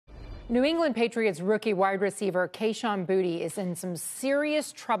New England Patriots rookie wide receiver Kayshon Boutte is in some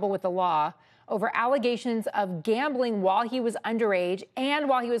serious trouble with the law over allegations of gambling while he was underage and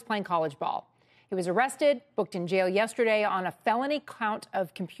while he was playing college ball. He was arrested, booked in jail yesterday on a felony count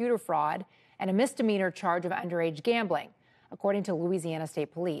of computer fraud and a misdemeanor charge of underage gambling, according to Louisiana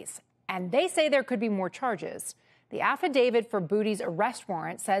State Police. And they say there could be more charges. The affidavit for Boutte's arrest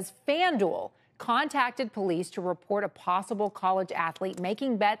warrant says FanDuel contacted police to report a possible college athlete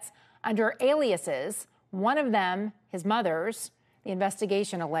making bets under aliases, one of them his mother's. The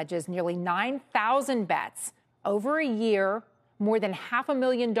investigation alleges nearly 9,000 bets over a year, more than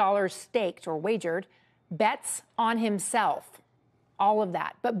 $500,000 staked or wagered, bets on himself, all of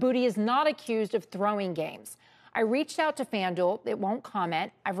that. But Boutte is not accused of throwing games. I reached out to FanDuel. It won't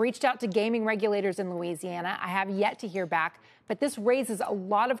comment. I've reached out to gaming regulators in Louisiana. I have yet to hear back. But this raises a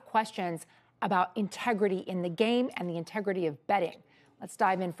lot of questions about integrity in the game and the integrity of betting. Let's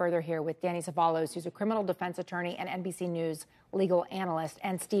dive in further here with Danny Savalos, who's a criminal defense attorney and NBC News legal analyst,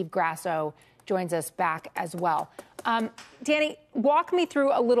 and Steve Grasso joins us back as well. Danny, walk me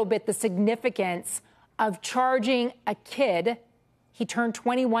through a little bit the significance of charging a kid. He turned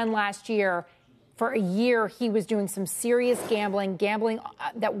 21 last year. For a year, he was doing some serious gambling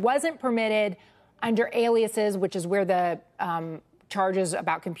that wasn't permitted under aliases, which is where the charges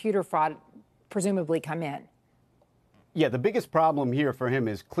about computer fraud presumably come in. Yeah, the biggest problem here for him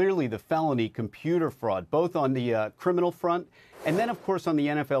is clearly the felony computer fraud, both on the criminal front and then, of course, on the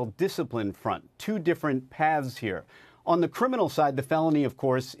NFL discipline front. Two different paths here. On the criminal side, the felony, of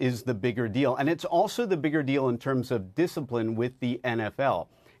course, is the bigger deal. And it's also the bigger deal in terms of discipline with the NFL.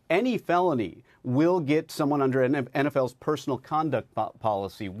 Any felony will get someone under NFL's personal conduct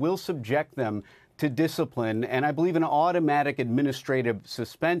policy, will subject them to discipline and, I believe, an automatic administrative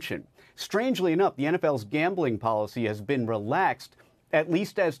suspension. Strangely enough, the NFL's gambling policy has been relaxed, at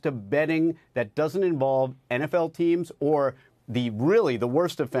least as to betting that doesn't involve NFL teams, or the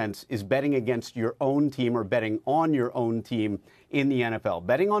worst offense is betting against your own team or betting on your own team in the NFL.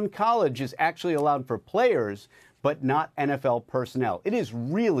 Betting on college is actually allowed for players, but not NFL personnel. It is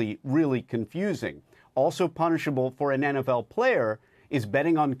really, really confusing. Also punishable for an NFL player is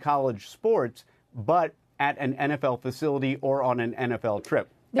betting on college sports, but at an NFL facility or on an NFL trip.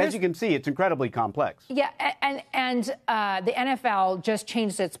 As you can see, it's incredibly complex. Yeah, and the NFL just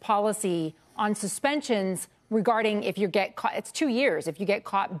changed its policy on suspensions regarding if you get caught. It's 2 years if you get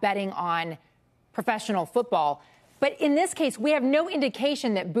caught betting on professional football. But in this case, we have no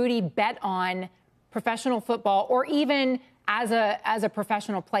indication that Boutte bet on professional football or even as a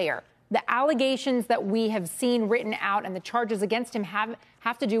professional player. The allegations that we have seen written out and the charges against him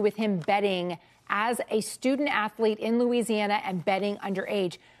have to do with him betting as a student athlete in Louisiana and betting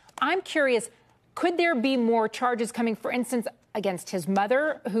underage. I'm curious, could there be more charges coming, for instance, against his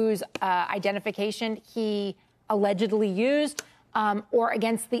mother, whose identification he allegedly used, or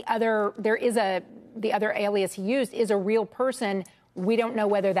against the other alias he used is a real person. We don't know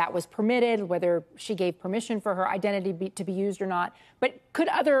whether that was permitted, whether she gave permission for her identity to be used or not. But could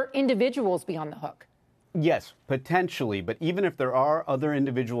other individuals be on the hook? Yes, potentially. But even if there are other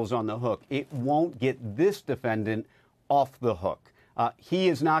individuals on the hook, it won't get this defendant off the hook. He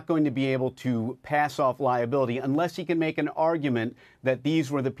is not going to be able to pass off liability unless he can make an argument that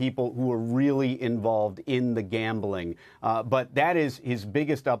these were the people who were really involved in the gambling. But that is his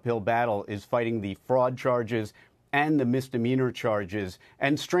biggest uphill battle, is fighting the fraud charges and the misdemeanor charges.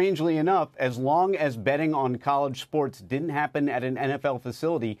 And strangely enough, as long as betting on college sports didn't happen at an NFL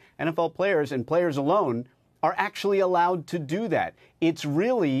facility, NFL players and players alone are actually allowed to do that. It's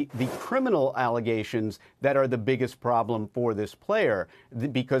really the criminal allegations that are the biggest problem for this player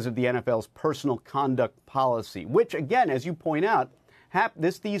because of the NFL's personal conduct policy, which, again, as you point out,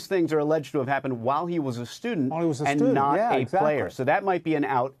 these things are alleged to have happened while he was a student and not a player. So that might be an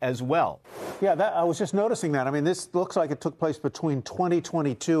out as well. Yeah, I was just noticing that. I mean, this looks like it took place between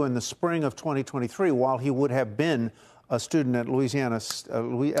 2022 and the spring of 2023, while he would have been a student at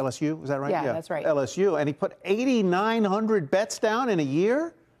LSU. Is that right? Yeah, that's right. LSU. And he put 8,900 bets down in a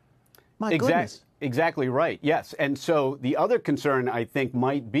year? My goodness. Exactly right. Yes. And so the other concern, I think,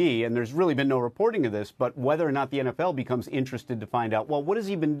 might be, and there's really been no reporting of this, but whether or not the NFL becomes interested to find out, well, what has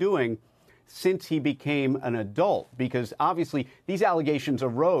he been doing since he became an adult? Because obviously these allegations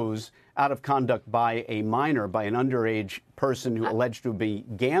arose out of conduct by a minor, by an underage person who alleged to be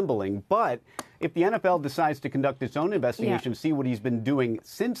gambling. But if the NFL decides to conduct its own investigation, see what he's been doing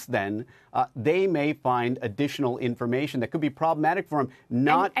since then, they may find additional information that could be problematic for him,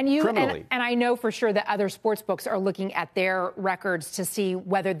 not criminally. And I know for sure that other sports books are looking at their records to see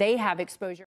whether they have exposure.